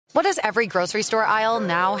What does every grocery store aisle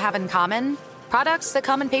now have in common? Products that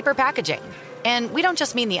come in paper packaging. And we don't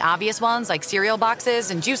just mean the obvious ones like cereal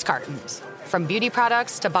boxes and juice cartons. From beauty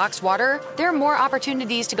products to boxed water, there are more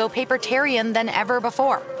opportunities to go papertarian than ever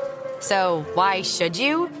before. So why should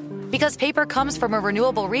you? Because paper comes from a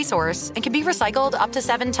renewable resource and can be recycled up to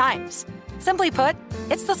 7 times. Simply put,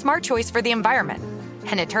 it's the smart choice for the environment.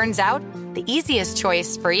 And it turns out, the easiest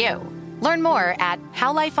choice for you. Learn more at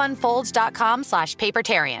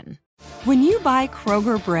howlifeunfolds.com/papertarian. When you buy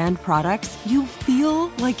Kroger brand products, you feel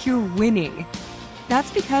like you're winning.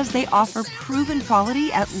 That's because they offer proven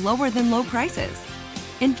quality at lower than low prices.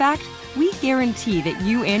 In fact, we guarantee that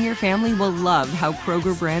you and your family will love how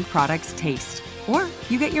Kroger brand products taste, or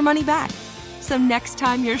you get your money back. So next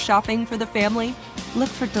time you're shopping for the family, look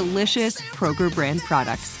for delicious Kroger brand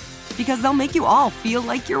products, because they'll make you all feel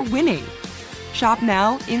like you're winning. Shop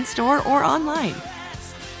now, in-store, or online.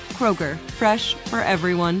 Kroger, fresh for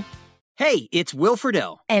everyone. Hey, it's Will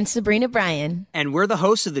Friedle. And Sabrina Bryan. And we're the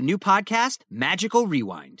hosts of the new podcast, Magical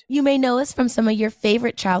Rewind. You may know us from some of your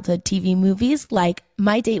favorite childhood TV movies like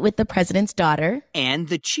My Date with the President's Daughter. And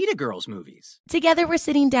the Cheetah Girls movies. Together, we're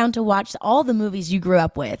sitting down to watch all the movies you grew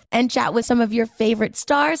up with and chat with some of your favorite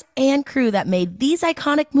stars and crew that made these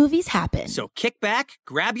iconic movies happen. So kick back,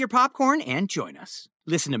 grab your popcorn, and join us.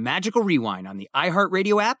 Listen to Magical Rewind on the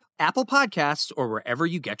iHeartRadio app, Apple Podcasts, or wherever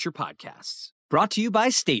you get your podcasts. Brought to you by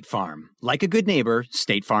State Farm. Like a good neighbor,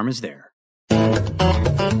 State Farm is there.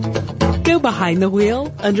 Go behind the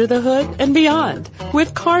wheel, under the hood, and beyond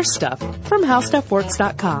with Car Stuff from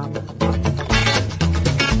HowStuffWorks.com.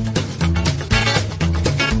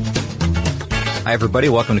 Hi, everybody.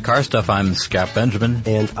 Welcome to Car Stuff. I'm Scott Benjamin.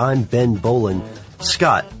 And I'm Ben Bolin.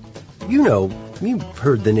 Scott, you've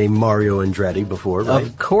heard the name Mario Andretti before, right?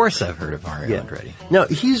 Of course I've heard of Mario Andretti. Now,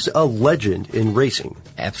 he's a legend in racing.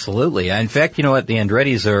 Absolutely. In fact, you know what? The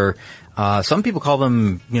Andrettis are, some people call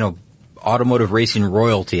them, automotive racing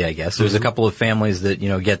royalty, I guess. There's a couple of families that,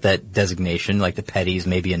 get that designation, like the Pettys,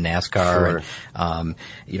 maybe in NASCAR. Sure. And,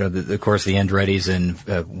 of course, the Andrettis in,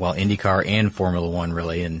 IndyCar and Formula One,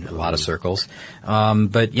 really, in a lot of circles.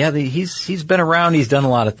 But yeah, he's been around. He's done a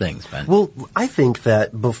lot of things, Ben. Well, I think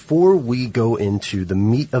that before we go into the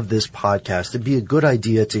meat of this podcast, it'd be a good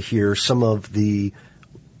idea to hear some of the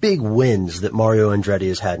big wins that Mario Andretti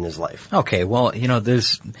has had in his life. Okay. Well,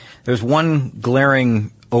 there's one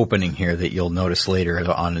glaring opening here that you'll notice later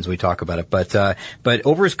on as we talk about it. But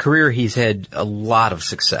over his career, he's had a lot of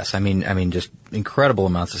success. I mean, just incredible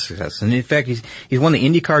amounts of success. And in fact, he's won the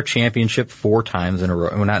IndyCar championship 4 times in a row.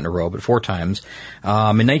 Well, not in a row, but 4 times. In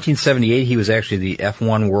 1978, he was actually the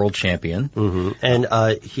F1 world champion. Mm-hmm. And,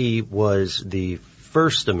 he was the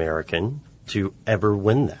first American to ever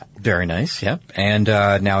win that. Very nice, yeah. And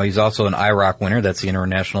now he's also an IROC winner. That's the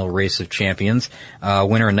International Race of Champions.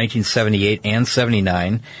 Winner in 1978 and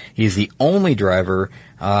 79. He's the only driver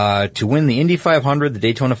to win the Indy 500, the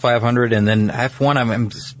Daytona 500, and then F1. I'm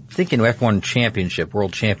thinking F1 championship,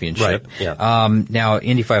 world championship. Right, yeah. Now,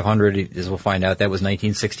 Indy 500, as we'll find out, that was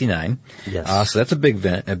 1969. Yes. So that's a big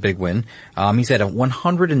win. He's had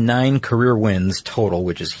 109 career wins total,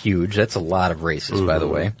 which is huge. That's a lot of races, by the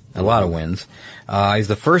way. A lot of wins. He's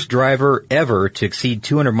the first driver ever to exceed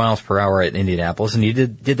 200 miles per hour at Indianapolis, and he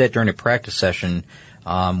did that during a practice session,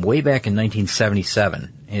 way back in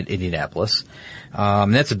 1977 at Indianapolis.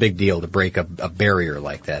 That's a big deal to break a barrier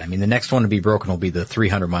like that. I mean, the next one to be broken will be the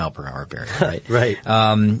 300 mile per hour barrier, right? Right.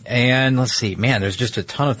 And let's see, man, there's just a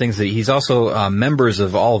ton of things that he's also, members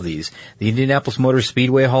of all of these. The Indianapolis Motor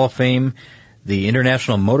Speedway Hall of Fame, the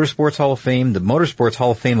International Motorsports Hall of Fame, the Motorsports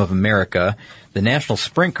Hall of Fame of America, the National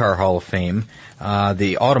Sprint Car Hall of Fame,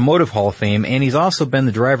 the Automotive Hall of Fame, and he's also been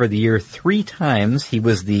the Driver of the Year 3 times. He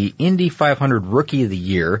was the Indy 500 Rookie of the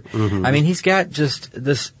Year. Mm-hmm. I mean, he's got just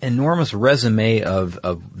this enormous resume of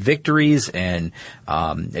victories and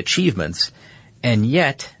achievements, and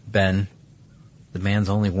yet, Ben, the man's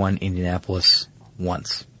only won Indianapolis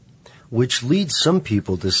once. Which leads some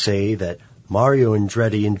people to say that Mario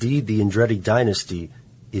Andretti, indeed the Andretti dynasty,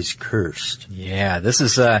 is cursed. Yeah, this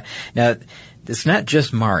is now it's not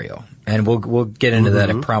just Mario, and we'll get into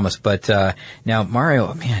that, I promise. But now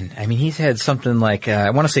Mario, man, I mean, he's had something like I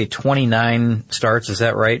want to say 29 starts. Is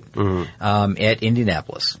that right? At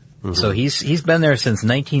Indianapolis. So he's been there since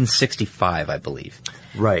 1965, I believe.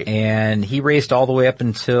 Right. And he raced all the way up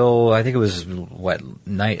until, I think it was,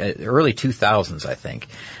 early 2000s, I think.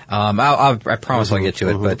 I promise I'll get to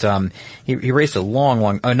it, but, he raced a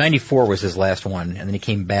long, 94 was his last one, and then he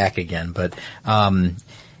came back again, but,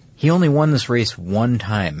 he only won this race one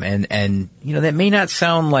time. And, you know, that may not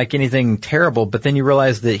sound like anything terrible, but then you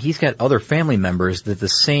realize that he's got other family members that the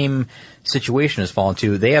same situation has fallen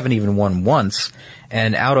to. They haven't even won once.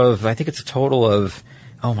 And out of, I think it's a total of,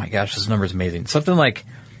 oh my gosh, this number is amazing. Something like,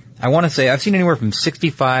 I want to say, I've seen anywhere from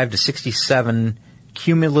 65 to 67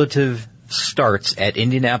 cumulative starts at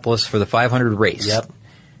Indianapolis for the 500 race. Yep.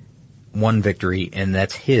 One victory, and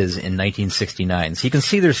that's his in 1969. So you can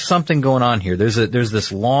see there's something going on here. There's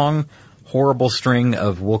this long, horrible string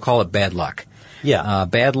of, we'll call it bad luck. Yeah.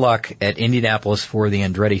 Bad luck at Indianapolis for the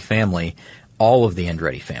Andretti family, all of the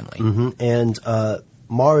Andretti family. Mm-hmm. And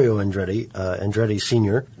Mario Andretti, Andretti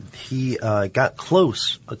Sr., he got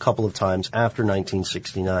close a couple of times after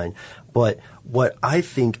 1969. But what I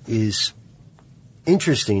think is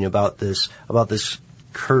interesting about this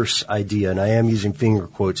curse idea, and I am using finger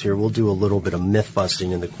quotes here, we'll do a little bit of myth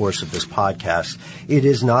busting in the course of this podcast. It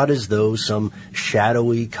is not as though some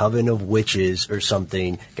shadowy coven of witches or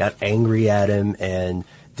something got angry at him and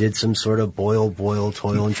did some sort of boil,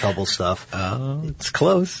 toil, and trouble stuff. Oh, it's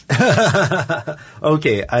close.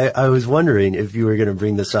 Okay, I was wondering if you were going to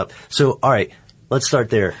bring this up. So, all right, let's start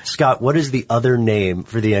there. Scott, what is the other name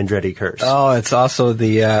for the Andretti curse? Oh, it's also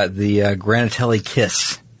the Granatelli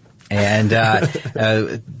kiss. And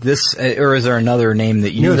this, or is there another name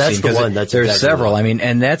that you've No, that's seen? the one. That's there's exactly several. the one. I mean,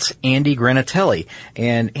 and that's Andy Granatelli.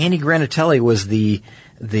 And Andy Granatelli was the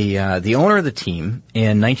owner of the team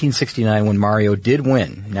in 1969 when Mario did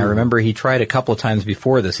win. Now, remember, he tried a couple of times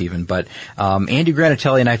before this even, but Andy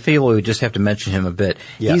Granatelli, and I feel we just have to mention him a bit.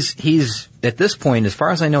 Yeah. He's at this point, as far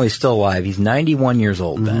as I know, he's still alive. He's 91 years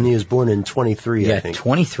old, Ben. And he was born in 23, Yeah, I think.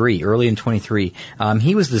 23, early in 23.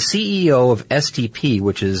 He was the CEO of STP,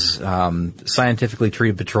 which is Scientifically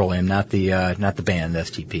Treated Petroleum, not the band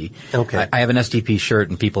STP. Okay. I have an STP shirt,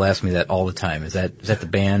 and people ask me that all the time. Is that the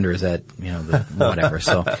band, or is that, you know, the whatever?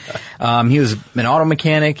 So, he was an auto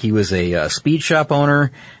mechanic. He was a speed shop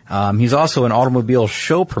owner. He's also an automobile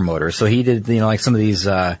show promoter. So he did, you know, like some of these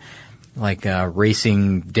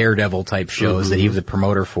racing daredevil type shows that he was a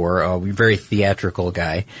promoter for. A very theatrical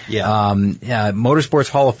guy. Yeah. Motorsports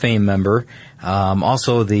Hall of Fame member.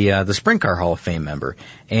 Also the Sprint Car Hall of Fame member.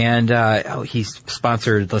 And, he's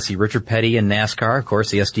sponsored, Richard Petty in NASCAR, of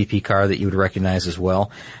course, the STP car that you would recognize as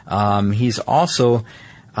well. He's also,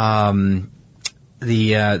 the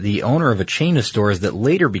owner of a chain of stores that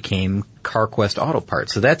later became CarQuest Auto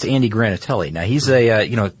Parts. So that's Andy Granatelli. Now he's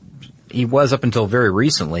he was up until very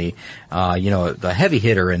recently, the heavy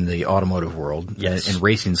hitter in the automotive world, yes, in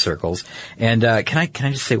racing circles. And can I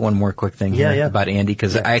just say one more quick thing here about Andy,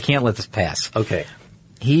 because I can't let this pass. Okay.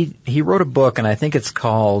 He wrote a book, and I think it's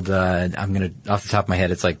called, I'm going to, off the top of my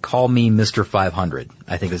head, it's like Call Me Mr. 500,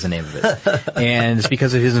 I think is the name of it. And it's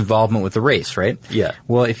because of his involvement with the race, right? Yeah.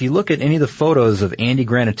 Well, if you look at any of the photos of Andy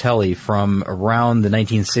Granatelli from around the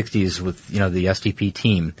 1960s with, the STP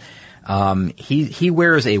team, he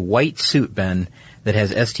wears a white suit, Ben, that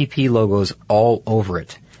has STP logos all over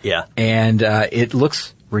it. Yeah. And, it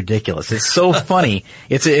looks ridiculous. It's so funny.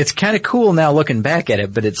 It's kind of cool now looking back at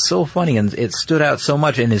it, but it's so funny, and it stood out so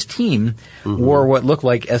much. And his team wore what looked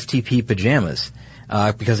like STP pajamas,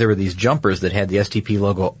 because there were these jumpers that had the STP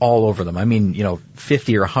logo all over them. I mean,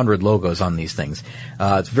 50 or 100 logos on these things.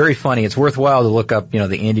 It's very funny. It's worthwhile to look up, the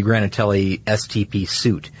Andy Granatelli STP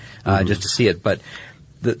suit, just to see it. But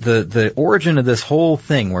the origin of this whole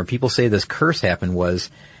thing, where people say this curse happened, was,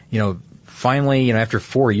 finally, after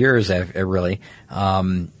 4 years,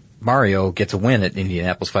 Mario gets a win at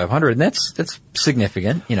Indianapolis 500, and that's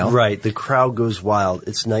significant, Right. The crowd goes wild.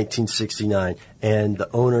 It's 1969, and the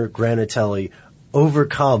owner, Granatelli,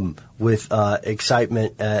 overcome with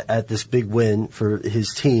excitement at this big win for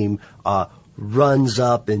his team, runs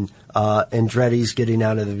up, and Andretti's getting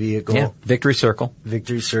out of the vehicle. Yeah, victory circle,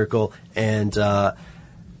 and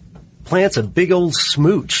plants a big old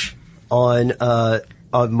smooch on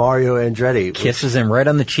Mario Andretti. Kisses him right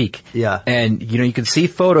on the cheek. Yeah. And, you can see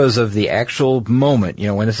photos of the actual moment,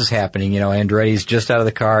 when this is happening. Andretti's just out of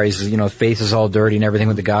the car. He's, face is all dirty and everything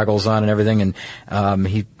with the goggles on and everything. And,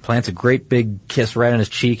 he plants a great big kiss right on his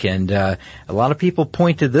cheek. And, a lot of people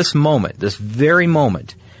point to this moment, this very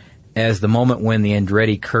moment, as the moment when the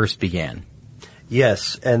Andretti curse began.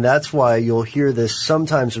 Yes. And that's why you'll hear this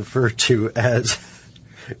sometimes referred to as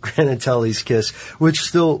Granatelli's kiss, which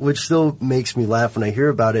still makes me laugh when I hear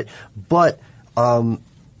about it. But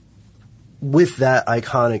with that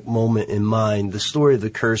iconic moment in mind, the story of the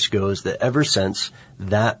curse goes that ever since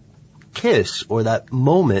that kiss or that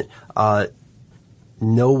moment,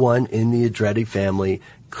 no one in the Andretti family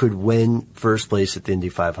could win first place at the Indy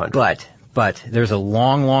 500. But there's a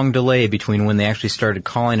long, long delay between when they actually started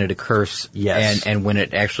calling it a curse and when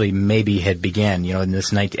it actually maybe had began, in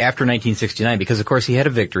this after 1969, because of course he had a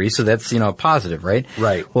victory, so that's, a positive, right?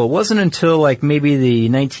 Right. Well, it wasn't until like maybe the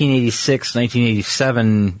 1986,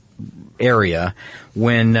 1987 area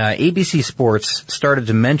when ABC Sports started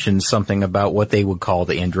to mention something about what they would call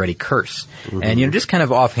the Andretti curse. Mm-hmm. And, just kind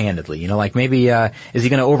of offhandedly, like maybe, is he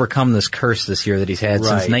going to overcome this curse this year that he's had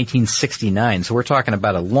since 1969? So we're talking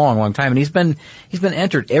about a long, long time. And he's been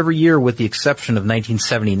entered every year with the exception of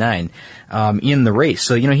 1979, in the race.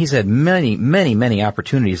 So, he's had many, many, many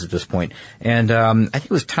opportunities at this point. And, I think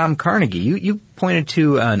it was Tom Carnegie. You pointed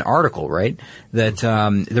to an article, right? That,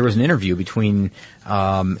 there was an interview between,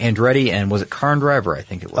 Andretti and was it Car and Driver? I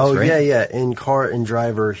think it was, right? Oh, yeah. In Car and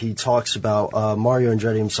Driver, he talks about, Mario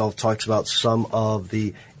Andretti himself talks about some of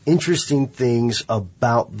the interesting things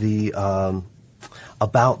about this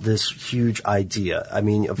huge idea. I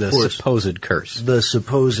mean, of course. The supposed curse. The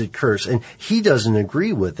supposed curse. And he doesn't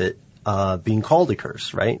agree with it, being called a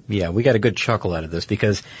curse, right? Yeah, we got a good chuckle out of this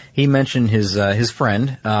because he mentioned his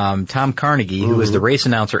friend, Tom Carnegie, who was the race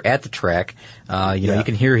announcer at the track. You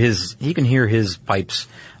can hear his pipes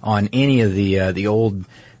on any of the old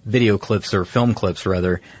video clips or film clips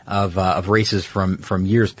rather of races from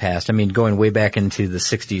years past. I mean, going way back into the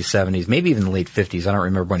 60s, 70s, maybe even the late 50s. I don't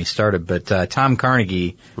remember when he started, but Tom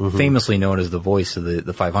Carnegie, famously known as the voice of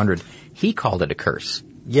the 500, he called it a curse.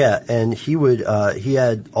 Yeah, and he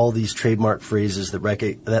had all these trademark phrases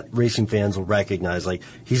that racing fans will recognize, like,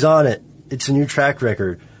 he's on it, it's a new track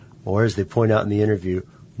record, or as they point out in the interview,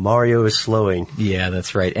 Mario is slowing. Yeah,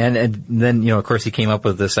 that's right. And then, of course, he came up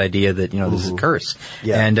with this idea that, this is a curse.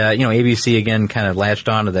 Yeah. And, ABC again kind of latched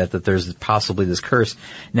onto that there's possibly this curse.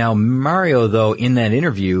 Now, Mario, though, in that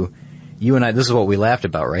interview, you and I, this is what we laughed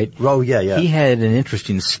about, right? Oh, yeah. He had an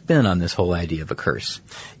interesting spin on this whole idea of a curse.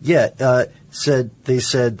 Yeah, they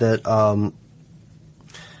said that,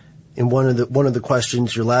 in one of the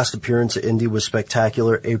questions, your last appearance at Indy was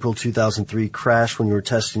spectacular. April 2003 crash when you were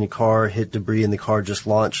testing a car, hit debris and the car just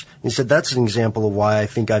launched. And he said that's an example of why I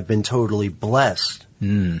think I've been totally blessed.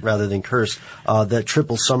 Rather than cursed. That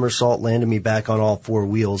triple somersault landed me back on all four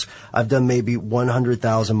wheels. I've done maybe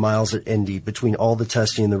 100,000 miles at Indy between all the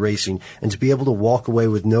testing and the racing, and to be able to walk away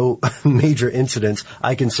with no major incidents,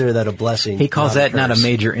 I consider that a blessing. He calls that not a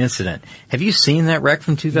major incident. Have you seen that wreck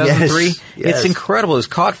from 2003? Yes. It's incredible. It was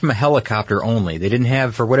caught from a helicopter only. They didn't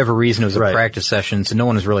have, for whatever reason, it was a practice session, so no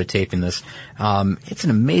one was really taping this. It's an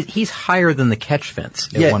amazing. He's higher than the catch fence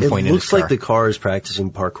at one point in his car. It looks like the car is practicing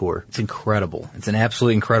parkour. It's incredible. It's an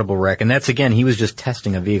absolutely incredible wreck. And that's, again, he was just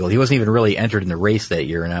testing a vehicle. He wasn't even really entered in the race that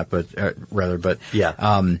year or not, but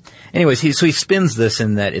yeah. Anyways, he spins this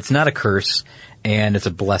in that it's not a curse and it's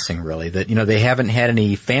a blessing, really. That, they haven't had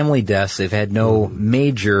any family deaths. They've had no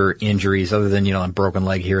major injuries other than, a broken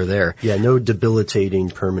leg here or there. Yeah, no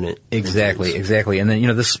debilitating permanent injuries. Exactly. And then,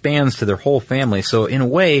 this spans to their whole family. So in a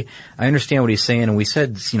way, I understand what he's saying. And we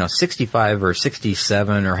said, 65 or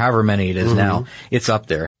 67 or however many it is now, it's up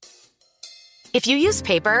there. If you use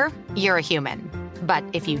paper, you're a human. But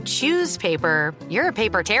if you choose paper, you're a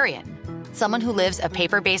papertarian. Someone who lives a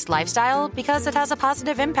paper-based lifestyle because it has a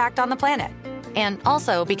positive impact on the planet. And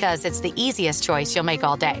also because it's the easiest choice you'll make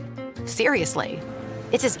all day. Seriously.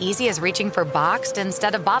 It's as easy as reaching for boxed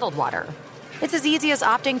instead of bottled water. It's as easy as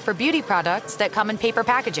opting for beauty products that come in paper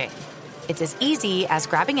packaging. It's as easy as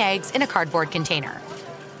grabbing eggs in a cardboard container.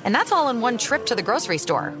 And that's all in one trip to the grocery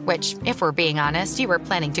store, which, if we're being honest, you were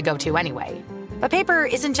planning to go to anyway. But paper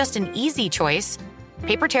isn't just an easy choice.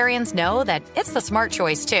 Papertarians know that it's the smart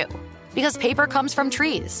choice, too. Because paper comes from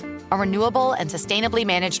trees, a renewable and sustainably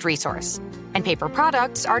managed resource. And paper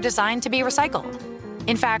products are designed to be recycled.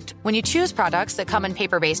 In fact, when you choose products that come in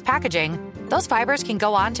paper-based packaging, those fibers can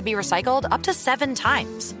go on to be recycled up to 7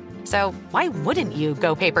 times. So why wouldn't you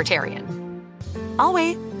go papertarian? I'll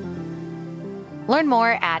wait. Learn more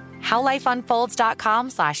at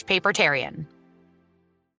howlifeunfolds.com/papertarian.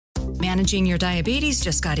 Managing your diabetes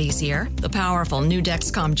just got easier. The powerful new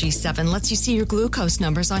Dexcom G7 lets you see your glucose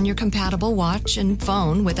numbers on your compatible watch and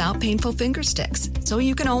phone without painful finger sticks, so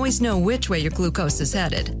you can always know which way your glucose is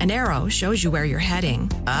headed. An arrow shows you where you're heading,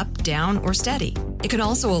 up, down, or steady. It can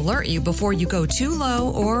also alert you before you go too low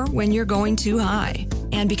or when you're going too high.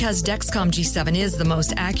 And because Dexcom G7 is the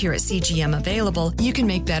most accurate CGM available, you can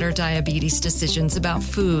make better diabetes decisions about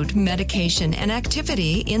food, medication, and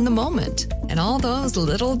activity in the moment. And all those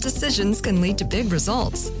little decisions can lead to big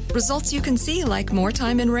results. Results you can see, like more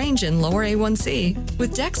time in range and lower A1C.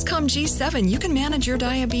 With Dexcom G7, you can manage your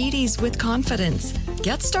diabetes with confidence.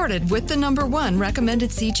 Get started with the #1 recommended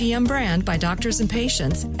CGM brand by doctors and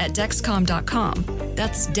patients at Dexcom.com.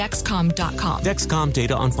 That's Dexcom.com. Dexcom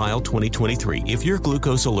data on file 2023. If your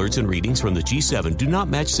glucose alerts and readings from the G7 do not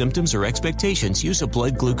match symptoms or expectations, use a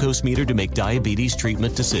blood glucose meter to make diabetes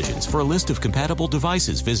treatment decisions. For a list of compatible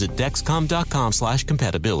devices, visit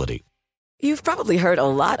Dexcom.com/compatibility. You've probably heard a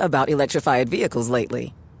lot about electrified vehicles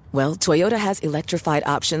lately. Well, Toyota has electrified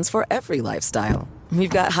options for every lifestyle. We've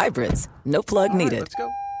got hybrids, no plug needed. Let's go.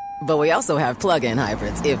 But we also have plug-in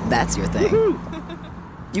hybrids, if that's your thing. Woo-hoo.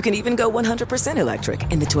 You can even go 100% electric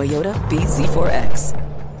in the Toyota BZ4X.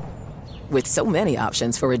 With so many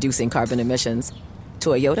options for reducing carbon emissions,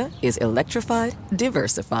 Toyota is electrified,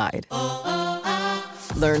 diversified.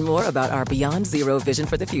 Learn more about our Beyond Zero vision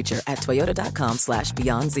for the future at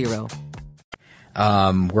toyota.com/beyond0.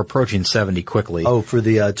 We're approaching 70 quickly. Oh, for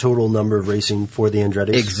the total number of racing for the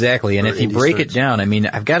Andretti's? Exactly. And if you break it down, I mean,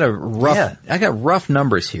 I got rough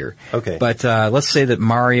numbers here. Okay. But let's say that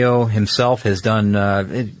Mario himself has done,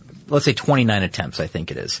 let's say 29 attempts, I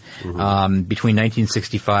think it is, between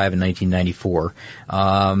 1965 and 1994.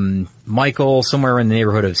 Michael, somewhere in the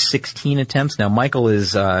neighborhood of 16 attempts. Now, Michael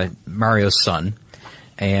is Mario's son.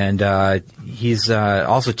 And he's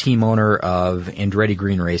also team owner of Andretti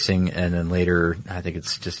Green Racing, and then later, I think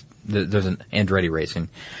it's just there's an Andretti Racing.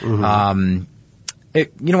 You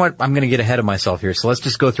know what? I'm going to get ahead of myself here, so let's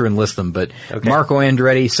just go through and list them. But okay. Marco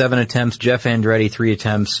Andretti, 7 attempts. Jeff Andretti, 3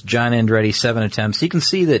 attempts. John Andretti, 7 attempts. You can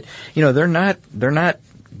see that they're not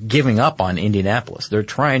giving up on Indianapolis. They're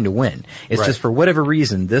trying to win. It's just for whatever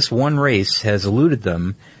reason, this one race has eluded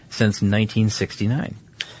them since 1969.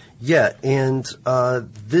 Yeah, and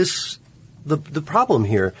the problem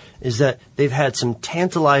here is that they've had some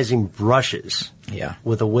tantalizing brushes. Yeah.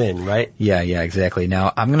 With a win, right? Yeah, exactly.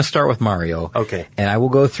 Now I'm going to start with Mario. Okay. And I will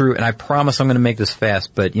go through, and I promise I'm going to make this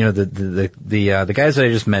fast. But the guys that I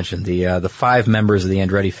just mentioned, the 5 members of the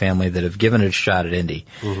Andretti family that have given it a shot at Indy,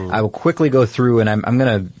 I will quickly go through, and I'm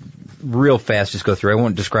going to real fast just go through. I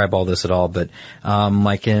won't describe all this at all, but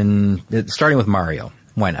starting with Mario,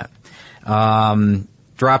 why not?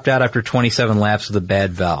 Dropped out after 27 laps with a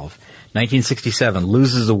bad valve. 1967,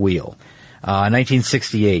 loses a wheel.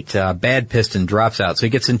 1968, bad piston, drops out. So he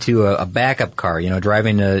gets into a backup car,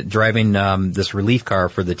 driving this relief car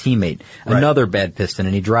for the teammate. Right. Another bad piston,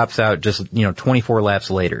 and he drops out just, 24 laps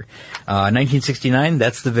later. 1969,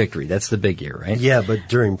 that's the victory. That's the big year, right? Yeah, but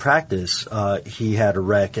during practice, he had a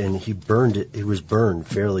wreck and he burned it. He was burned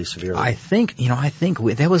fairly severely. I think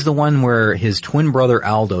that was the one where his twin brother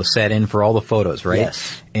Aldo sat in for all the photos, right?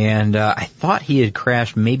 Yes. And, I thought he had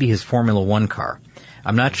crashed maybe his Formula One car.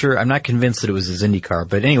 I'm not sure. I'm not convinced that it was his Indy car,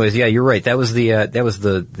 but anyways, yeah, you're right. That was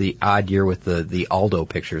the odd year with the Aldo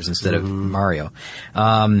pictures instead of Mario.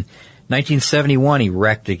 1971, he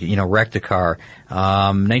wrecked a car.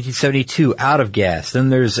 1972, out of gas.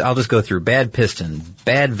 Then I'll just go through bad piston,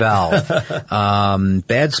 bad valve,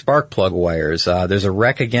 bad spark plug wires. There's a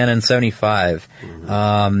wreck again in 75.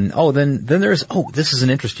 Then this is an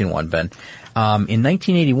interesting one, Ben. In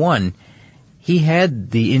 1981, he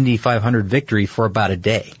had the Indy 500 victory for about a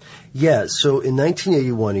day. Yeah, so in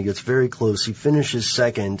 1981, he gets very close. He finishes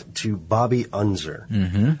second to Bobby Unser.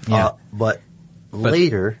 Yeah. But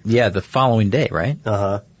later... Yeah, the following day, right?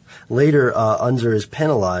 Later, Unser is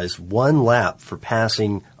penalized 1 lap for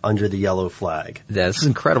passing under the yellow flag. This is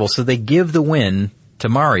incredible. So they give the win to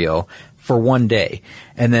Mario for 1 day.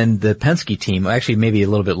 And then the Penske team, actually maybe a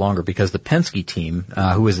little bit longer, because the Penske team,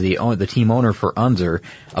 who was the team owner for Unser,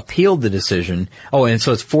 appealed the decision. Oh, and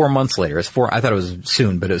so it's 4 months later. I thought it was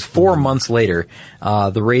soon, but it was 4 months later.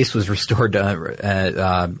 The race was restored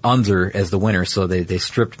to Unser as the winner, so they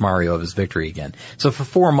stripped Mario of his victory again. So for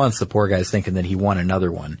 4 months, the poor guy's thinking that he won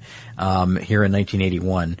another one here in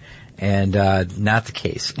 1981. And not the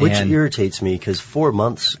case. Which irritates me, because 4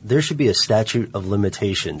 months, there should be a statute of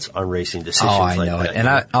limitations on racing decisions like that. Oh, I know it.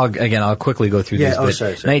 And I'll quickly go through these. Sorry.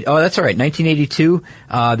 That's all right. 1982,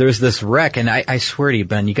 there's this wreck, and I swear to you,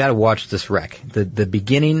 Ben, you gotta watch this wreck. The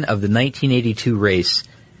beginning of the 1982 race,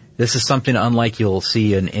 this is something unlike you'll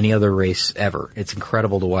see in any other race ever. It's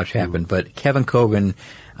incredible to watch happen. But Kevin Kogan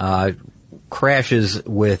crashes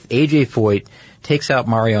with A.J. Foyt, takes out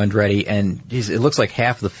Mario Andretti, and it looks like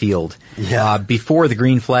half the field. Yeah. Before the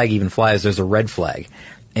green flag even flies, there's a red flag.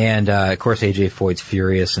 And, of course, A.J. Foyt's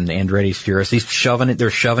furious and Andretti's furious. They're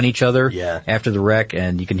shoving each other after the wreck,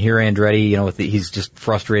 and you can hear Andretti, he's just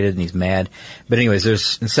frustrated and he's mad. But anyways,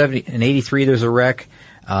 in 83, there's a wreck.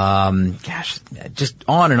 Just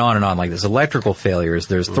on and on and on like this. Electrical failures,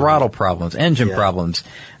 there's throttle problems, engine problems,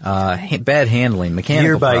 bad handling,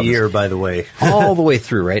 mechanical problems. Year by year, by the way. All the way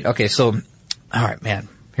through, right? Okay, so, all right, man.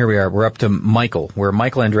 Here we are. We're up to Michael, where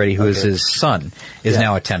Michael Andretti, who is his son, is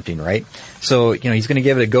now attempting, right? So, he's going to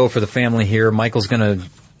give it a go for the family here. Michael's going to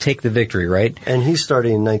take the victory, right? And he's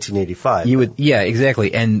starting in 1985. Yeah,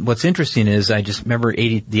 exactly. And what's interesting is I just remember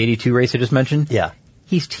the 82 race I just mentioned? Yeah.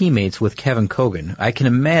 He's teammates with Kevin Kogan.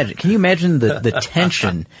 Can you imagine the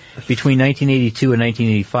tension between 1982 and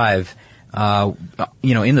 1985?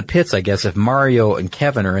 In the pits, I guess, if Mario and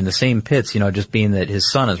Kevin are in the same pits, just being that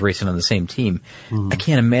his son is racing on the same team, I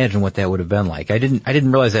can't imagine what that would have been like. I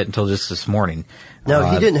didn't realize that until just this morning.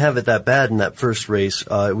 Now, he didn't have it that bad in that first race.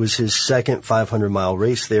 It was his second 500-mile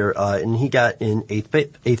race there, and he got in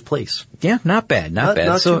eighth place. Yeah, not bad. Not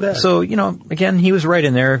too bad. So, again, he was right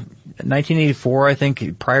in there. 1984, I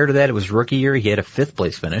think, prior to that, it was rookie year. He had a 5th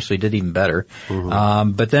place finish, so he did even better.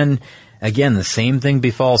 But then, again, the same thing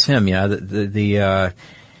befalls him. He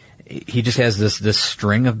just has this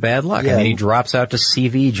string of bad luck. Yeah. I mean, he drops out to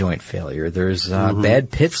CV joint failure. There's bad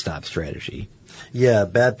pit stop strategy. Yeah,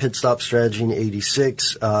 bad pit stop strategy in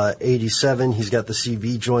 86. 87, he's got the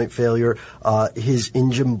CV joint failure. His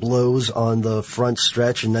engine blows on the front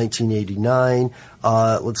stretch in 1989.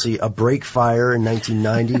 Let's see, a brake fire in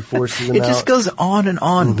 1990 forces him out. It just goes on and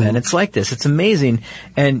on, Ben. It's like this. It's amazing.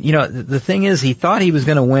 And, the thing is, he thought he was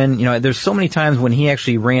going to win. There's so many times when he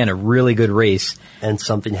actually ran a really good race. And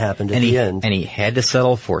something happened at the end. And he had to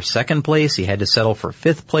settle for 2nd place. He had to settle for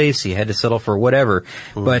 5th place. He had to settle for whatever.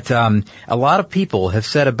 But a lot of people have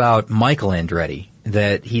said about Michael Andretti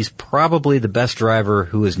that he's probably the best driver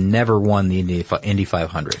who has never won the Indy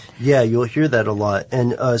 500. Yeah, you'll hear that a lot.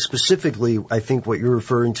 And specifically, I think what you're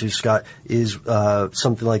referring to, Scott, is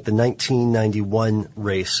something like the 1991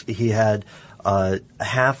 race. He had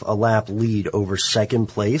half a lap lead over 2nd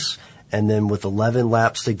place, and then with 11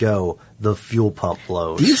 laps to go, the fuel pump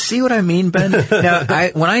blows. Do you see what I mean, Ben? Now,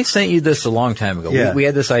 when I sent you this a long time ago, we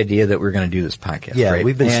had this idea that we were going to do this podcast, Yeah, right?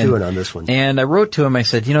 We've been stewing on this one. And I wrote to him, I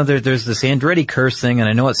said, there's this Andretti curse thing, and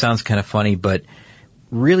I know it sounds kind of funny, but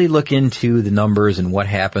really look into the numbers and what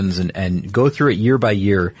happens and go through it year by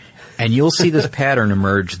year, and you'll see this pattern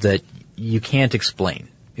emerge that you can't explain.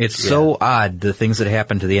 It's so odd, the things that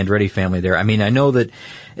happen to the Andretti family there. I mean, I know that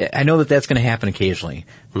that's going to happen occasionally,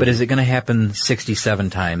 but is it going to happen 67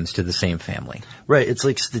 times to the same family? Right. It's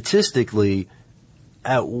like statistically,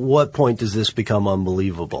 at what point does this become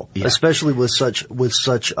unbelievable? Yeah. Especially with such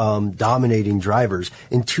dominating drivers.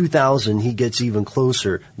 In 2000, he gets even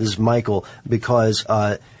closer. This is Michael, because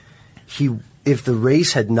if the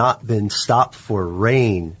race had not been stopped for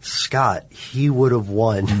rain, Scott, he would have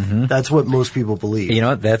won. That's what most people believe.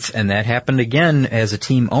 That happened again as a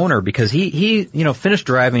team owner, because he finished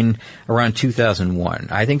driving around 2001.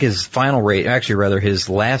 I think his final race, his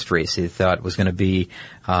last race, he thought was going to be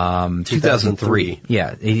 2003.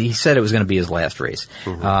 Yeah, he said it was going to be his last race.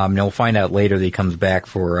 Now we'll find out later that he comes back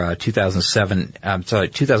for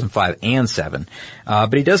 2005 and 7.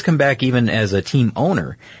 But he does come back even as a team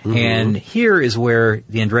owner. And here is where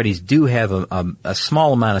the Andrettis do have a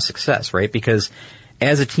small amount of success, right? Because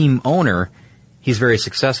as a team owner, he's very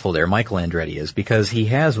successful there. Michael Andretti is, because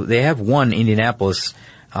they have won Indianapolis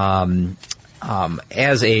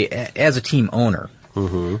as a team owner.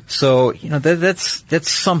 So, that's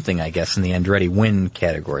something, I guess, in the Andretti win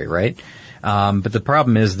category, right? But the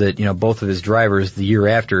problem is that, both of his drivers the year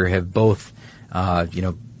after have both,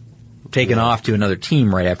 taken off to another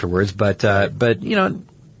team right afterwards. But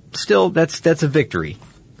still, that's a victory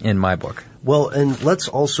in my book. Well, and let's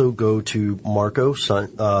also go to Marco,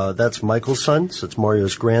 son. That's Michael's son, so it's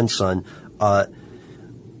Mario's grandson.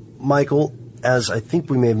 Michael, as I think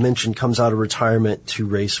we may have mentioned, comes out of retirement to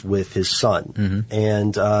race with his son.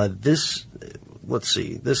 And this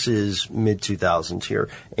is mid-2000s here.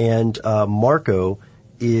 And Marco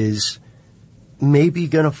is maybe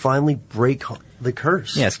going to finally break the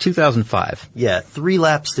curse. Yeah, it's 2005. Yeah, 3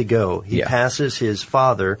 laps to go. He passes his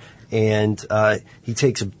father, and he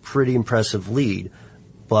takes a pretty impressive lead.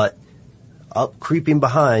 But up creeping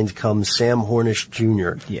behind comes Sam Hornish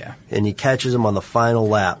Jr. Yeah. And he catches him on the final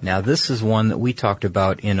lap. Now, this is one that we talked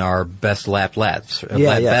about in our best last laps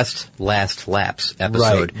episode.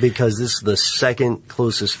 Right, because this is the second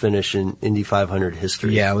closest finish in Indy 500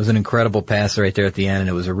 history. Yeah, it was an incredible pass right there at the end, and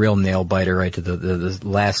it was a real nail-biter right to the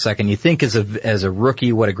last second. You think as a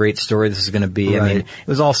rookie, what a great story this is going to be. Right. I mean, it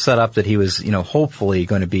was all set up that he was, hopefully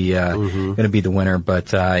going to be the winner,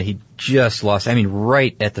 but he just lost,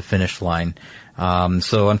 right at the finish line.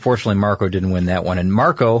 So unfortunately Marco didn't win that one. And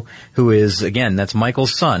Marco, who is, again, that's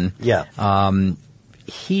Michael's son. Yeah.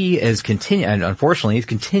 he is and unfortunately, he's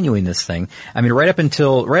continuing this thing. I mean, right up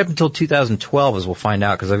until 2012, as we'll find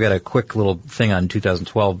out, because I've got a quick little thing on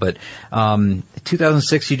 2012. But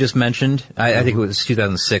 2006, you just mentioned. I think it was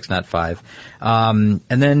 2006, not 5. And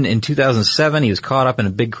then in 2007, he was caught up in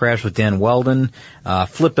a big crash with Dan Weldon,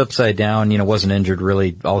 flipped upside down. Wasn't injured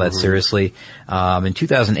really all that seriously. In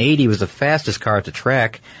 2008, he was the fastest car at the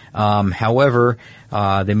track. However,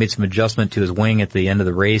 they made some adjustment to his wing at the end of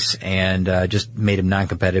the race and just made him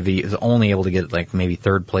non-competitive. He was only able to get like maybe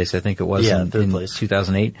third place, I think it was, in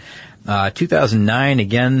 2008. 2009,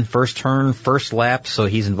 again, first turn, first lap, so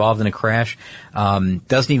he's involved in a crash.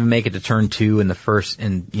 Doesn't even make it to turn 2 in the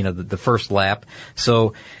first lap.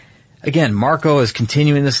 So, again, Marco is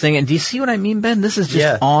continuing this thing, and do you see what I mean, Ben? This is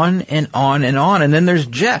just on and on and on, and then there's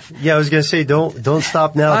Jeff. Yeah, I was going to say, don't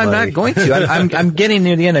stop now, I'm buddy. not going to. I'm getting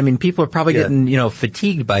near the end. I mean, people are probably getting,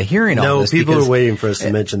 fatigued by hearing all this. No, people are waiting for us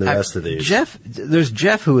to mention the rest of these. There's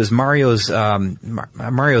Jeff, who is Mario's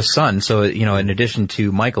son, so, in addition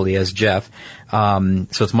to Michael, he has Jeff. So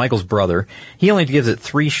it's Michael's brother. He only gives it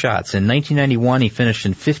 3 shots. In 1991, he finished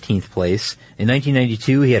in 15th place. In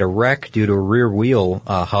 1992, he had a wreck due to a rear wheel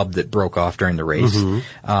hub that broke off during the race.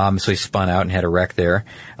 So he spun out and had a wreck there.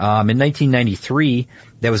 In 1993,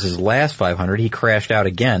 that was his last 500. He crashed out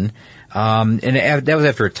again. And that was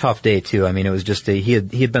after a tough day too. I mean, it was just he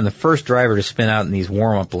had been the first driver to spin out in these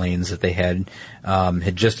warm-up lanes that they had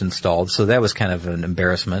just installed. So that was kind of an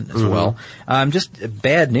embarrassment as well. Just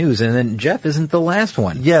bad news. And then Jeff isn't the last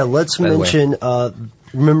one. Yeah, let's mention,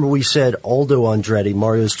 remember we said Aldo Andretti,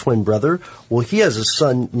 Mario's twin brother? Well, he has a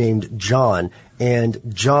son named John, and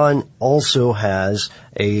John also has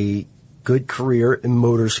a good career in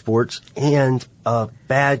motorsports and a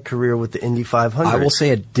bad career with the Indy 500. I will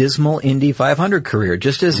say a dismal Indy 500 career,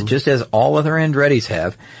 just as all other Andrettis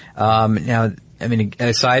have. Now, I mean,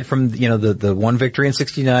 aside from, the one victory in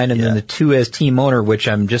 69 and then the 2 as team owner, which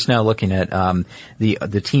I'm just now looking at,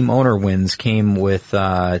 the team owner wins came with,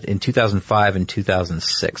 in 2005 and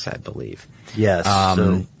 2006, I believe. Yes.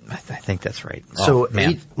 I think that's right. So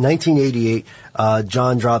 1988,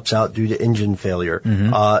 John drops out due to engine failure.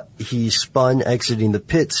 He spun exiting the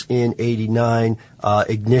pits in 89,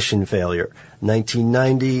 ignition failure.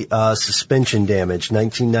 1990, suspension damage.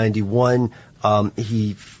 1991,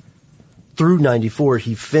 through 94,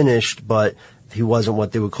 he finished, but he wasn't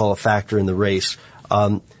what they would call a factor in the race.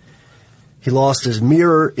 He lost his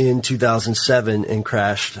mirror in 2007 and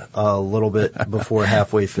crashed a little bit before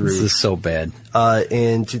halfway through. This is so bad.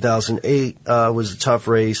 In 2008 was a tough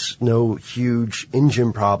race. No huge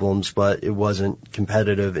engine problems, but it wasn't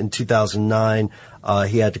competitive. In 2009,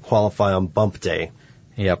 he had to qualify on bump day.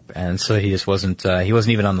 Yep, and so he just wasn't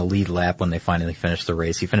even on the lead lap when they finally finished the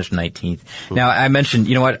race. He finished 19th. Now, I mentioned,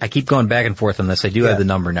 you know what, I keep going back and forth on this. I do have the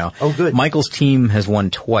number now. Oh, good. Michael's team has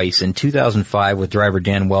won twice, in 2005 with driver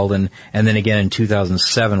Dan Weldon, and then again in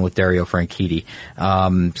 2007 with Dario Franchitti.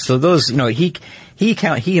 So those, he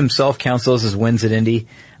himself counts those as wins at Indy.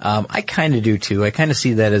 I kind of do too. I kind of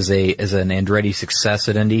see that as an Andretti success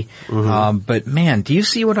at Indy. But man, do you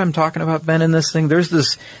see what I'm talking about, Ben, in this thing? There's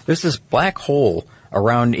this black hole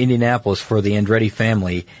around Indianapolis for the Andretti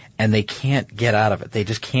family, and they can't get out of it. They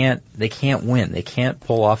just can't win. They can't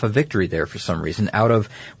pull off a victory there for some reason.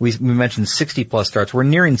 We mentioned 60 plus starts. We're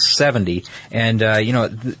nearing 70, and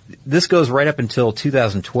this goes right up until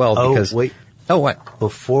 2012 because. Wait. Oh, what?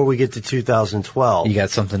 Before we get to 2012. You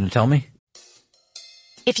got something to tell me?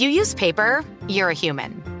 If you use paper, you're a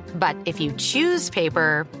human. But if you choose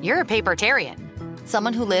paper, you're a papertarian.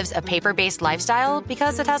 Someone who lives a paper-based lifestyle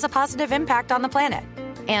because it has a positive impact on the planet.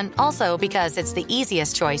 And also because it's the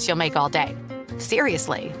easiest choice you'll make all day.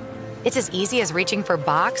 Seriously. It's as easy as reaching for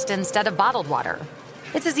boxed instead of bottled water.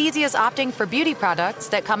 It's as easy as opting for beauty products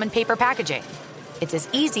that come in paper packaging. It's as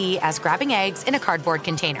easy as grabbing eggs in a cardboard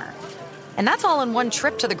container. And that's all in one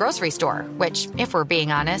trip to the grocery store, which, if we're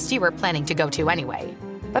being honest, you were planning to go to anyway.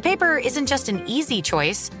 But paper isn't just an easy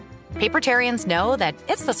choice. Papertarians know that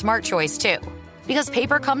it's the smart choice, too. Because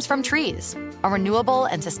paper comes from trees, a renewable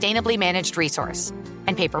and sustainably managed resource.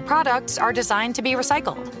 And paper products are designed to be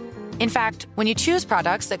recycled. In fact, when you choose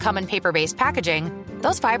products that come in paper-based packaging,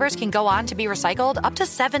 those fibers can go on to be recycled up to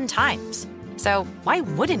 7 times. So why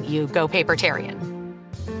wouldn't you go papertarian?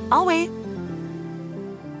 I'll wait.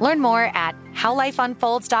 Learn more at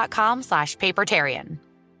howlifeunfolds.com/papertarian.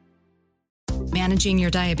 Managing your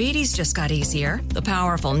diabetes just got easier. The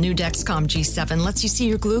powerful new Dexcom G7 lets you see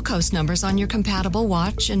your glucose numbers on your compatible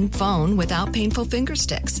watch and phone without painful finger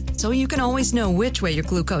sticks. So you can always know which way your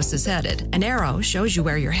glucose is headed. An arrow shows you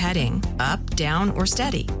where you're heading, up, down, or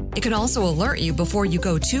steady. It can also alert you before you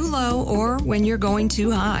go too low or when you're going too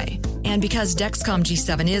high. And because Dexcom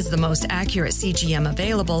G7 is the most accurate CGM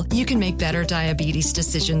available, you can make better diabetes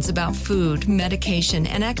decisions about food, medication,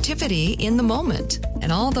 and activity in the moment.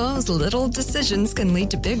 And all those little decisions can lead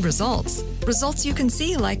to big results. Results you can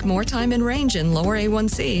see, like more time in range and lower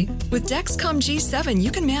A1C. With Dexcom G7,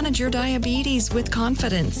 you can manage your diabetes with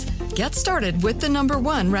confidence. Get started with the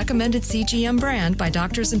 #1 recommended CGM brand by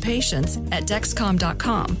doctors and patients at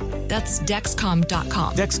Dexcom.com. That's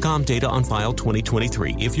Dexcom.com. Dexcom data on file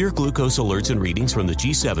 2023. If your glucose alerts and readings from the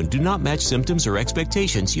G7 do not match symptoms or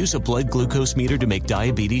expectations, use a blood glucose meter to make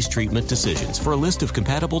diabetes treatment decisions. For a list of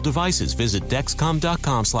compatible devices, visit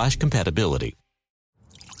Dexcom.com/compatibility.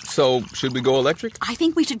 So, should we go electric? I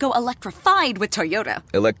think we should go electrified with Toyota.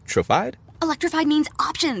 Electrified? Electrified means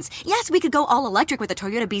options. Yes, we could go all electric with the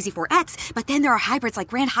Toyota BZ4X, but then there are hybrids like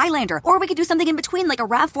Grand Highlander, or we could do something in between like a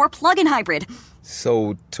RAV4 plug-in hybrid.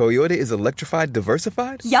 So, Toyota is electrified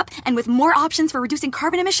diversified? Yup, and with more options for reducing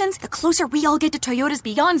carbon emissions, the closer we all get to Toyota's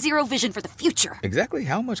Beyond Zero vision for the future. Exactly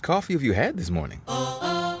how much coffee have you had this morning?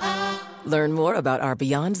 Learn more about our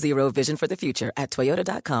Beyond Zero vision for the future at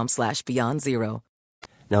toyota.com/Beyond Zero.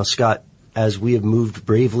 Now, Scott, as we have moved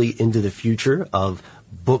bravely into the future of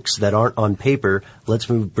books that aren't on paper, let's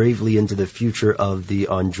move bravely into the future of the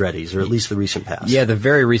Andretti's, or at least the recent past. Yeah, the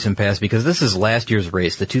very recent past, because this is last year's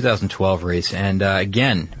race, the 2012 race. And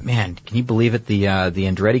again, man, can you believe it? The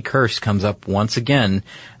Andretti curse comes up once again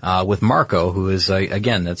with Marco, who is,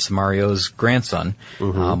 again, that's Mario's grandson,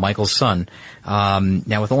 Michael's son.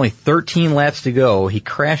 Now, with only 13 laps to go, he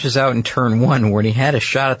crashes out in turn 1 where he had a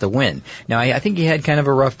shot at the win. Now, I think he had kind of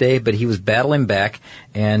a rough day, but he was battling back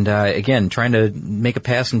and, again, trying to make a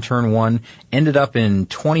pass in turn 1, ended up in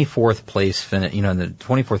 24th place, in the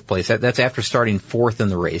 24th place. That's after starting 4th in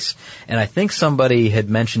the race. And I think somebody had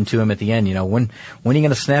mentioned to him at the end, when are you going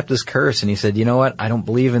to snap this curse? And he said, you know what? I don't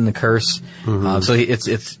believe in the curse. So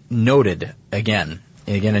it's noted again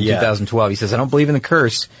in 2012. He says, I don't believe in the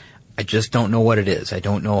curse. I just don't know what it is. I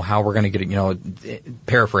don't know how we're going to get it,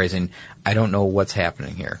 paraphrasing, I don't know what's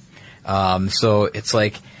happening here. So it's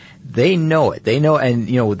like, they know it. They know, and,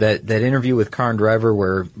 that interview with Car and Driver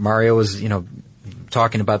where Mario was,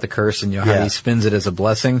 talking about the curse and, how he spins it as a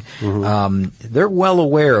blessing. They're well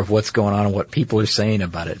aware of what's going on and what people are saying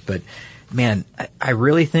about it. But, man, I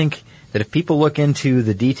really think that if people look into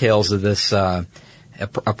the details of this,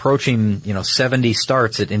 approaching, 70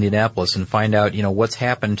 starts at Indianapolis and find out, what's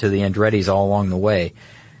happened to the Andretti's all along the way,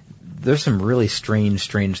 there's some really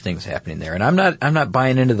strange things happening there. And I'm not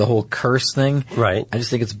buying into the whole curse thing. Right. I just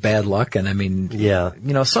think it's bad luck. And I mean,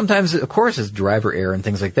 sometimes, of course, it's driver error and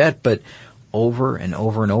things like that, but over and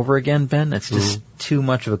over and over again, Ben, it's just too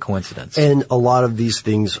much of a coincidence. And a lot of these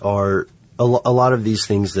things are, a lot of these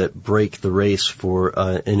things that break the race for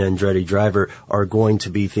an Andretti driver are going to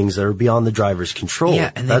be things that are beyond the driver's control. Yeah,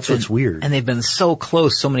 and that's what's weird. And they've been so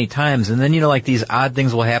close so many times. And then, like these odd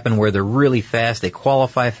things will happen where they're really fast, they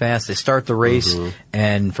qualify fast, they start the race,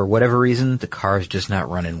 and for whatever reason, the car's just not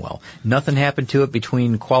running well. Nothing happened to it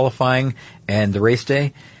between qualifying and the race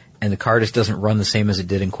day, and the car just doesn't run the same as it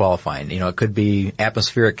did in qualifying. It could be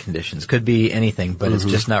atmospheric conditions, could be anything, but it's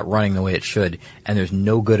just not running the way it should, and there's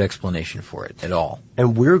no good explanation for it at all.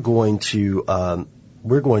 And we're going to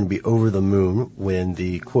be over the moon when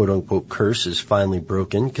the quote-unquote curse is finally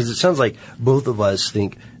broken, because it sounds like both of us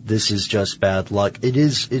think this is just bad luck.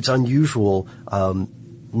 It's unusual,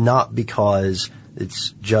 not because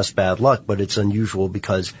it's just bad luck, but it's unusual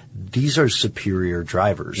because these are superior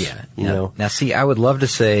drivers. Yeah. Now, see, I would love to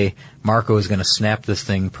say Marco is going to snap this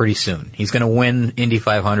thing pretty soon. He's going to win Indy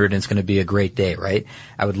 500 and it's going to be a great day, right?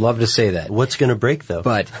 I would love to say that. What's going to break, though?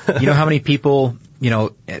 But you know how many people,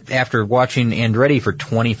 after watching Andretti for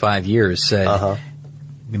 25 years said,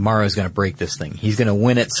 Mario's going to break this thing. He's going to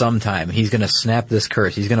win it sometime. He's going to snap this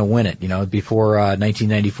curse. He's going to win it, before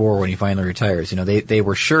 1994 when he finally retires. They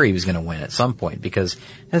were sure he was going to win at some point because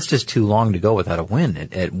that's just too long to go without a win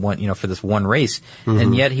at one, for this one race.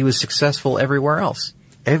 And yet he was successful everywhere else.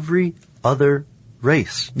 Every other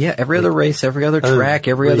race. Yeah, every other race, every other track,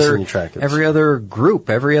 every other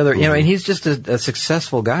group, every other, and he's just a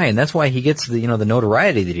successful guy, and that's why he gets the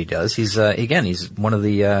notoriety that he does. He's, he's one of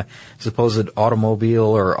the, supposed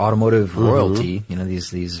automobile or automotive royalty,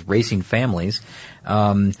 these racing families.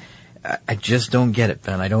 I just don't get it,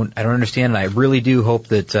 Ben. I don't understand, and I really do hope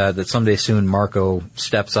that someday soon Marco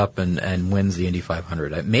steps up and wins the Indy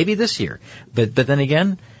 500. Maybe this year. But then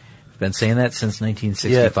again, been saying that since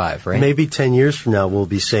 1965, right? Maybe 10 years from now we'll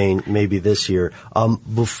be saying maybe this year.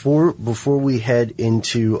 Before we head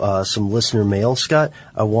into some listener mail, Scott,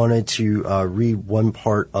 I wanted to read one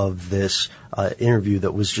part of this interview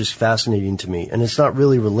that was just fascinating to me. And it's not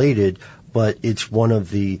really related, but it's one of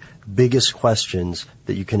the biggest questions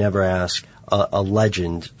that you can ever ask a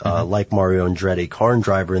legend like Mario Andretti. Car and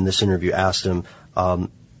Driver in this interview asked him,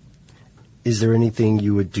 is there anything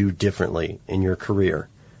you would do differently in your career?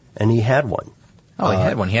 And he had one. Oh, he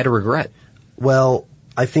had one. He had a regret. Well,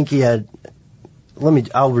 I think he had...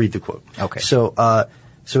 I'll read the quote. Okay. So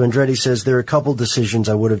Andretti says, there are a couple decisions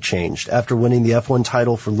I would have changed. After winning the F1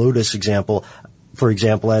 title for Lotus, for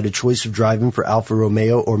example, I had a choice of driving for Alfa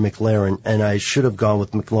Romeo or McLaren, and I should have gone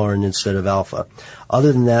with McLaren instead of Alfa.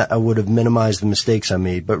 Other than that, I would have minimized the mistakes I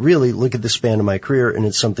made. But really, look at the span of my career, and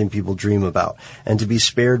it's something people dream about. And to be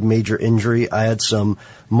spared major injury, I had some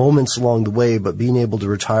moments along the way, but being able to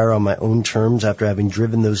retire on my own terms after having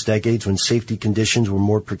driven those decades when safety conditions were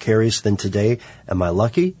more precarious than today, am I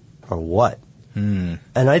lucky or what? And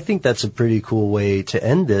I think that's a pretty cool way to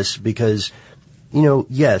end this because,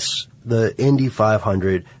 yes, the Indy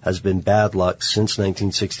 500 has been bad luck since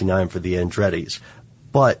 1969 for the Andrettis.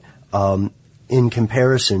 But in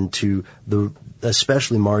comparison to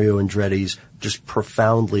especially Mario Andretti's just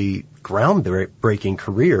profoundly groundbreaking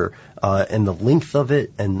career and the length of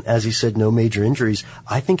it, and as he said, no major injuries,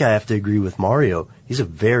 I think I have to agree with Mario. He's a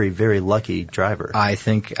very, very lucky driver. I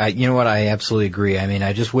think, you know what, I absolutely agree. I mean,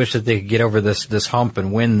 I just wish that they could get over this hump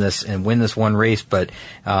and win this one race. But,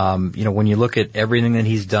 when you look at everything that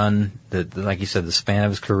he's done, like you said, the span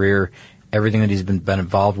of his career, everything that he's been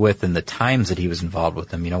involved with and the times that he was involved with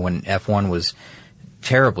them, when F1 was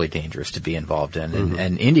terribly dangerous to be involved in,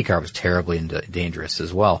 and IndyCar was terribly dangerous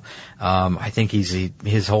as well. I think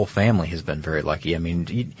his whole family has been very lucky. I mean,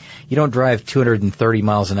 you don't drive 230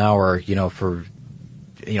 miles an hour, for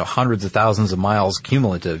hundreds of thousands of miles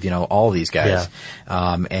cumulative, all these guys,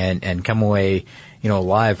 and come away,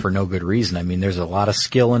 alive for no good reason. I mean, there's a lot of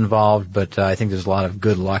skill involved, but I think there's a lot of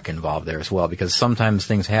good luck involved there as well, because sometimes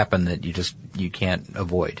things happen that you can't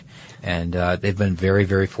avoid. And they've been very,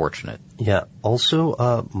 very fortunate. Yeah.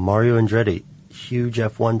 Also, Mario Andretti, huge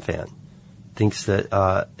F1 fan, thinks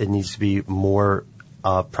that it needs to be more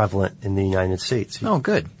prevalent in the United States. Oh,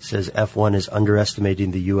 good. He says F1 is underestimating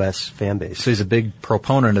the U.S. fan base. So he's a big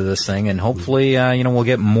proponent of this thing, and hopefully, we'll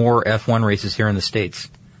get more F1 races here in the States.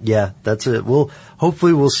 Yeah, that's it.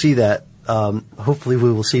 Hopefully we'll see that. Hopefully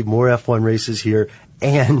we will see more F1 races here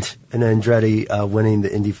and an Andretti winning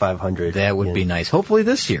the Indy 500. That would be nice. Hopefully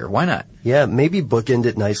this year. Why not? Yeah, maybe bookend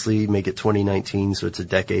it nicely, make it 2019 so it's a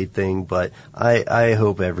decade thing, but I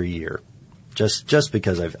hope every year. Just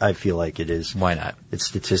because I feel like it is. Why not? It's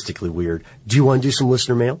statistically weird. Do you want to do some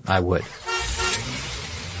listener mail? I would.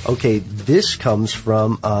 Okay, this comes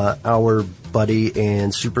from our buddy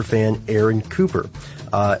and superfan Aaron Cooper.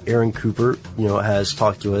 Aaron Cooper, has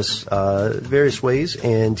talked to us various ways,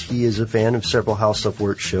 and he is a fan of several How Stuff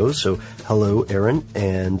Works shows. So, hello, Aaron.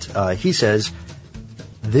 And he says,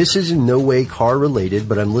 this is in no way car related,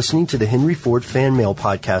 but I'm listening to the Henry Ford Fan Mail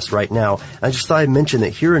podcast right now. I just thought I'd mention that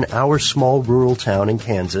here in our small rural town in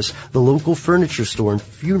Kansas, the local furniture store and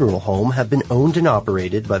funeral home have been owned and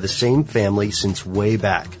operated by the same family since way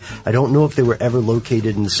back. I don't know if they were ever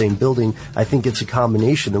located in the same building. I think it's a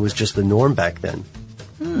combination that was just the norm back then.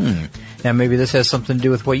 Now maybe this has something to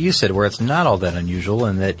do with what you said, where it's not all that unusual,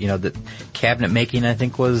 and that that cabinet making, I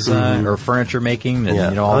think, was or furniture making,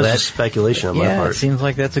 and all that. Just speculation on my part. Yeah, it seems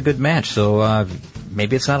like that's a good match. So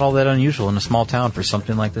maybe it's not all that unusual in a small town for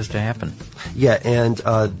something like this to happen. Yeah, and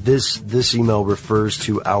this email refers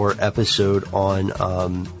to our episode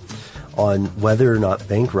on whether or not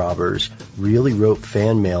bank robbers really wrote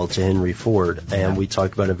fan mail to Henry Ford. And we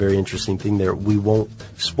talked about a very interesting thing there. We won't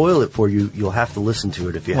spoil it for you. You'll have to listen to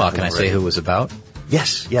it if you haven't Well, can I say who it was about?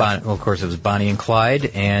 Yes. Yeah. Well, of course, it was Bonnie and Clyde,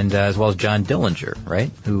 and as well as John Dillinger,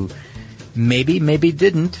 right? Who maybe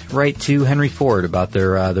didn't write to Henry Ford about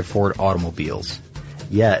their Ford automobiles.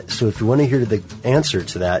 Yeah. So if you want to hear the answer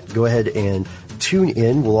to that, go ahead and tune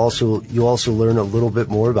in. You'll also learn a little bit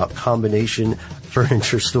more about combination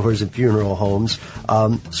furniture stores and funeral homes.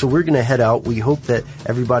 So we're going to head out. We hope that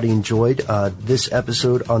everybody enjoyed this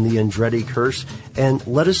episode on the Andretti curse, and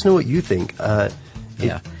let us know what you think.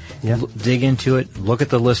 Dig into it. Look at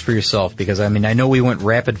the list for yourself, because I know we went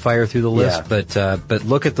rapid fire through the list, but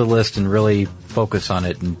look at the list and really focus on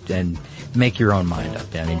it and make your own mind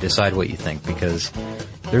up. Decide what you think, because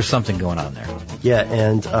there's something going on there. Yeah,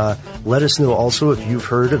 and let us know also if you've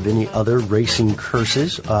heard of any other racing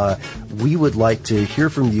curses. We would like to hear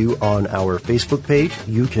from you on our Facebook page.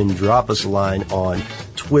 You can drop us a line on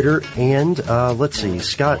Twitter, and let's see,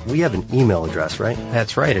 Scott, we have an email address, right?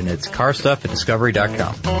 That's right, and it's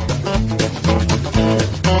carstuff@discovery.com.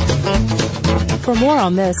 For more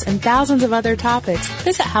on this and thousands of other topics,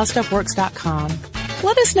 visit howstuffworks.com.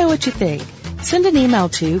 Let us know what you think. Send an email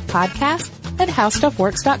to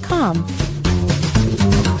podcast@howstuffworks.com.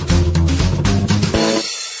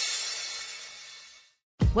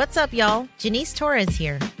 What's up, y'all? Janice Torres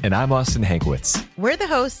here. And I'm Austin Hankwitz. We're the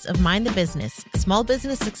hosts of Mind the Business, Small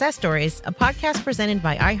Business Success Stories, a podcast presented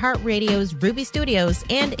by iHeartRadio's Ruby Studios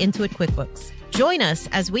and Intuit QuickBooks. Join us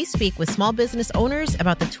as we speak with small business owners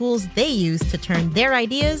about the tools they use to turn their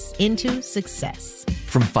ideas into success.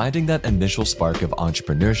 From finding that initial spark of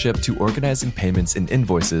entrepreneurship to organizing payments and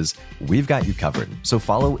invoices, we've got you covered. So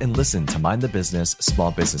follow and listen to Mind the Business,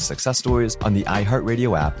 Small Business Success Stories on the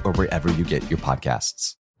iHeartRadio app or wherever you get your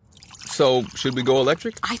podcasts. So, should we go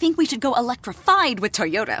electric? I think we should go electrified with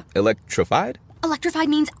Toyota. Electrified? Electrified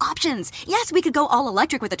means options. Yes, we could go all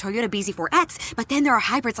electric with the Toyota BZ4X, but then there are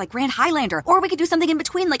hybrids like Grand Highlander, or we could do something in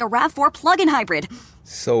between like a RAV4 plug-in hybrid.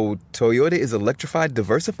 So, Toyota is electrified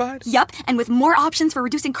diversified? Yup, and with more options for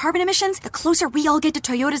reducing carbon emissions, the closer we all get to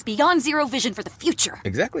Toyota's Beyond Zero vision for the future.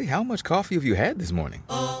 Exactly how much coffee have you had this morning?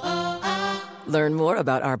 Learn more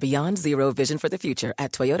about our Beyond Zero vision for the future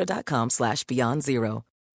at toyota.com/Beyond Zero.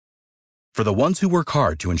 For the ones who work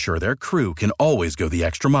hard to ensure their crew can always go the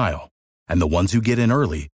extra mile, and the ones who get in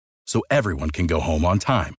early so everyone can go home on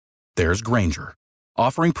time, there's Grainger,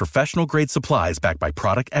 offering professional-grade supplies backed by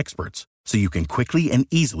product experts so you can quickly and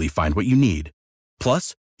easily find what you need.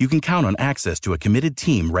 Plus, you can count on access to a committed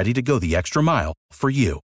team ready to go the extra mile for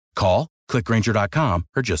you. Call, click Grainger.com,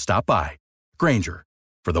 or just stop by. Grainger,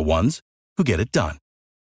 for the ones who get it done.